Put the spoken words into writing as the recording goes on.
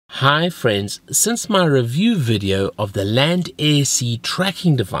Hi friends, since my review video of the Land Air Sea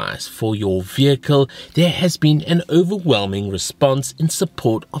tracking device for your vehicle, there has been an overwhelming response in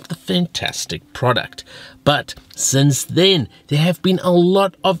support of the fantastic product. But since then, there have been a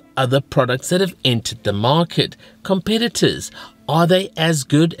lot of other products that have entered the market. Competitors, are they as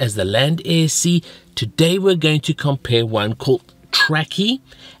good as the Land Air Sea? Today we're going to compare one called Tracki,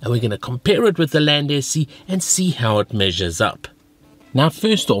 and we're going to compare it with the Land Air Sea and see how it measures up. Now,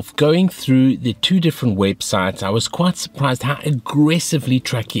 first off, going through the two different websites, I was quite surprised how aggressively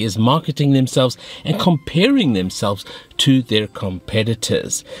Tracki is marketing themselves and comparing themselves to their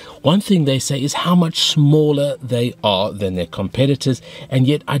competitors. One thing they say is how much smaller they are than their competitors, and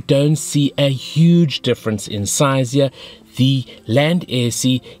yet I don't see a huge difference in size here. The Land Air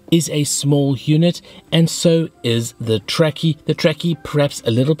Sea is a small unit, and so is the Tracki. The Tracki perhaps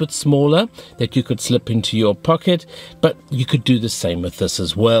a little bit smaller that you could slip into your pocket, but you could do the same with this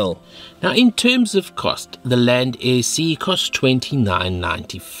as well. Now, in terms of cost, the Land Air Sea costs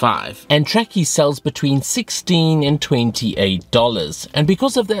 $29.95 and Tracki sells between $16 and $28. And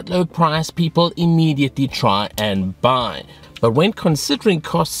because of that low price, people immediately try and buy. But when considering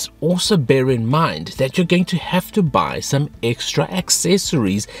costs, also bear in mind that you're going to have to buy some extra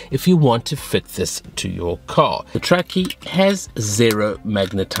accessories if you want to fit this to your car. The Tracki has zero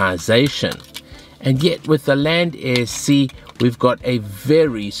magnetization, and yet with the Land Air Sea, we've got a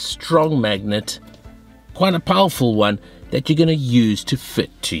very strong magnet, quite a powerful one, that you're going to use to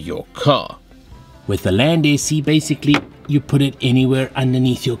fit to your car. With the Land Air Sea, basically, you put it anywhere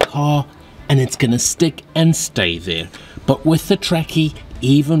underneath your car, and it's going to stick and stay there. But with the Tracki,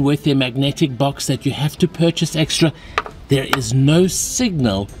 even with their magnetic box that you have to purchase extra, there is no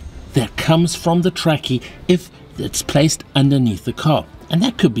signal that comes from the Tracki if it's placed underneath the car. And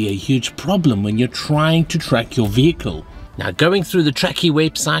that could be a huge problem when you're trying to track your vehicle. Now, going through the Tracki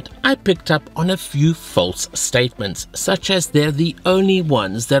website, I picked up on a few false statements, such as they're the only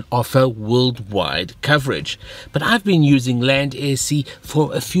ones that offer worldwide coverage. But I've been using Land Air Sea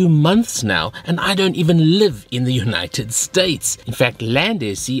for a few months now, and I don't even live in the United States. In fact, Land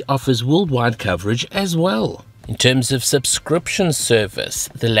Air Sea offers worldwide coverage as well. In terms of subscription service,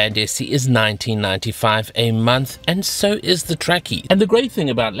 the Land Air Sea is $19.95 a month, and so is the Tracki. And the great thing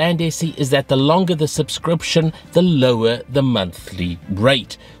about Land Air Sea is that the longer the subscription, the lower the monthly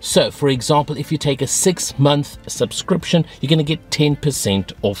rate. So, for example, if you take a 6-month subscription, you're going to get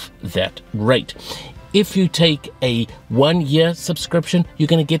 10% off that rate. If you take a 1-year subscription, you're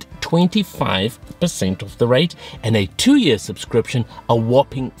going to get 25% off the rate, and a 2-year subscription, a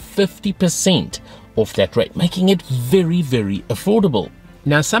whopping 50% off that rate, making it very, very affordable.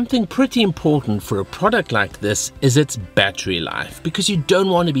 Now, something pretty important for a product like this is its battery life, because you don't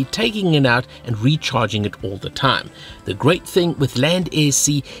want to be taking it out and recharging it all the time. The great thing with Land Air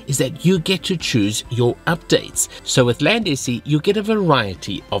Sea is that you get to choose your updates. So with Land Air Sea, you get a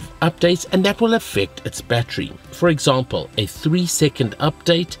variety of updates, and that will affect its battery. For example, a 3-second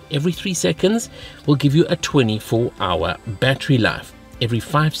update every 3 seconds will give you a 24-hour battery life. Every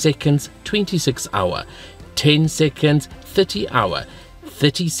 5 seconds, 26-hour, 10 seconds, 30-hour,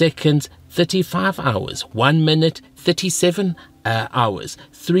 30 seconds, 35 hours, 1 minute, 37 hours,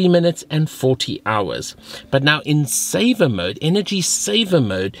 3 minutes and 40 hours. But now in saver mode, energy saver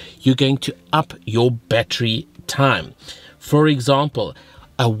mode, you're going to up your battery time. For example,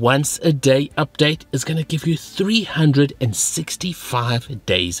 a once-a-day update is going to give you 365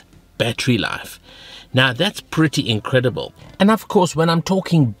 days battery life. Now, that's pretty incredible. And of course, when I'm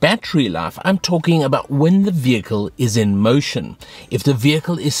talking battery life, I'm talking about when the vehicle is in motion. If the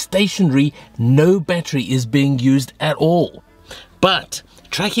vehicle is stationary, no battery is being used at all. But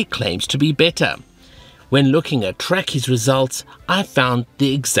Tracki claims to be better. When looking at Tracki's results, I found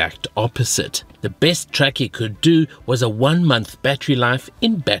the exact opposite. The best Tracki could do was a 1-month battery life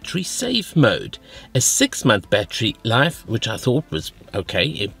in battery safe mode. A 6-month battery life, which I thought was okay,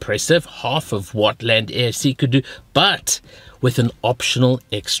 impressive, half of what Land Air Sea could do, but with an optional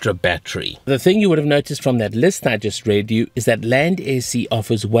extra battery. The thing you would have noticed from that list I just read you is that Land Air Sea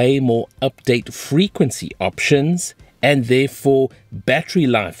offers way more update frequency options and therefore battery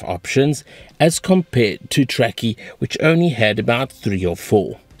life options as compared to Tracki, which only had about 3 or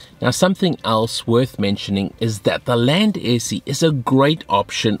 4. Now, something else worth mentioning is that the Land Air Sea is a great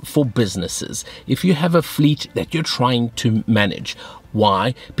option for businesses if you have a fleet that you're trying to manage.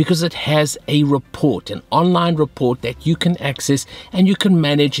 Why? Because it has a report, an online report that you can access, and you can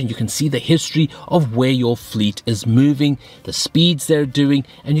manage and you can see the history of where your fleet is moving, the speeds they're doing,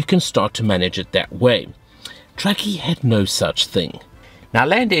 and you can start to manage it that way. Tracki had no such thing. Now,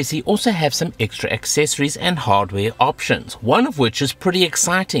 Land AC also have some extra accessories and hardware options, one of which is pretty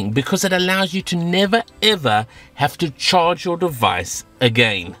exciting because it allows you to never ever have to charge your device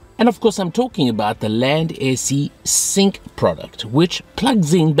again. And of course, I'm talking about the Land AC Sync product, which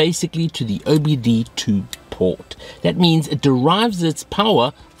plugs in basically to the OBD2 port. That means it derives its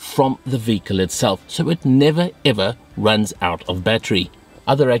power from the vehicle itself, so it never ever runs out of battery.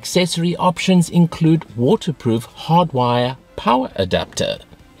 Other accessory options include waterproof hardwire power adapter.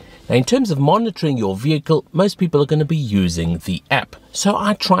 Now, in terms of monitoring your vehicle, most people are going to be using the app, so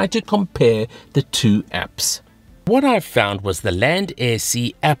I tried to compare the two apps. What I found was the Land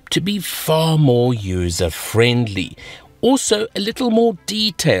AC app to be far more user-friendly, also a little more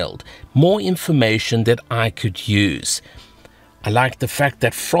detailed, more information that I could use. I like the fact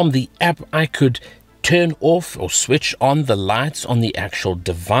that from the app I could turn off or switch on the lights on the actual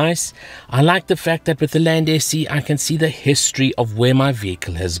device. I like the fact that with the Land AC I can see the history of where my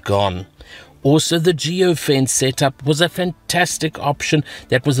vehicle has gone. Also, the geofence setup was a fantastic option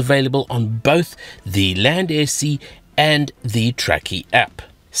that was available on both the Land AC and the Tracki app.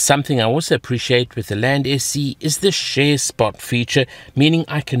 Something I also appreciate with the Land AC is the share spot feature, meaning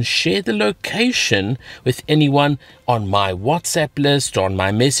I can share the location with anyone on my WhatsApp list or on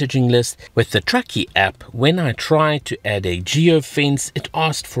my messaging list. With the Tracki app, when I tried to add a geofence, it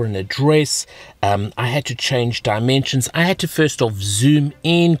asked for an address. I had to change dimensions. I had to first off zoom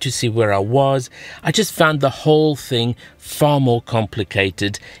in to see where I was. I just found the whole thing far more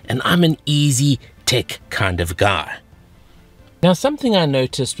complicated, and I'm an easy tech kind of guy. Now, something I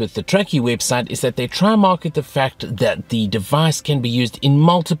noticed with the Tracki website is that they try and market the fact that the device can be used in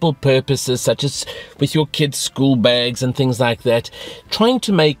multiple purposes, such as with your kids' school bags and things like that, trying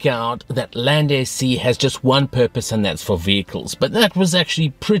to make out that Land AC has just one purpose, and that's for vehicles. But that was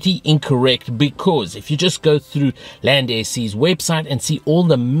actually pretty incorrect, because if you just go through Land AC's website and see all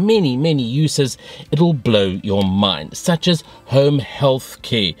the many uses, it'll blow your mind, such as home health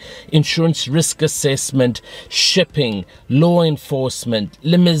care, insurance risk assessment, shipping, law enforcement,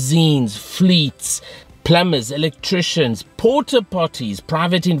 limousines, fleets, plumbers, electricians, porta potties,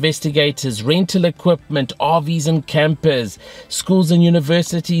 private investigators, rental equipment, RVs and campers, schools and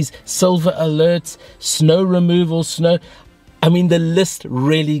universities, silver alerts, snow removal, I mean, the list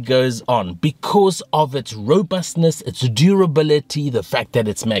really goes on because of its robustness, its durability, the fact that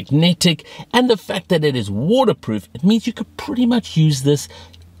it's magnetic, and the fact that it is waterproof. It means you could pretty much use this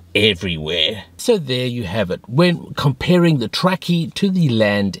everywhere. So there you have it. When comparing the Tracki to the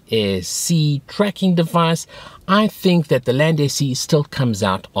Land AC tracking device, I think that the Land AC still comes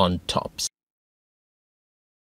out on tops.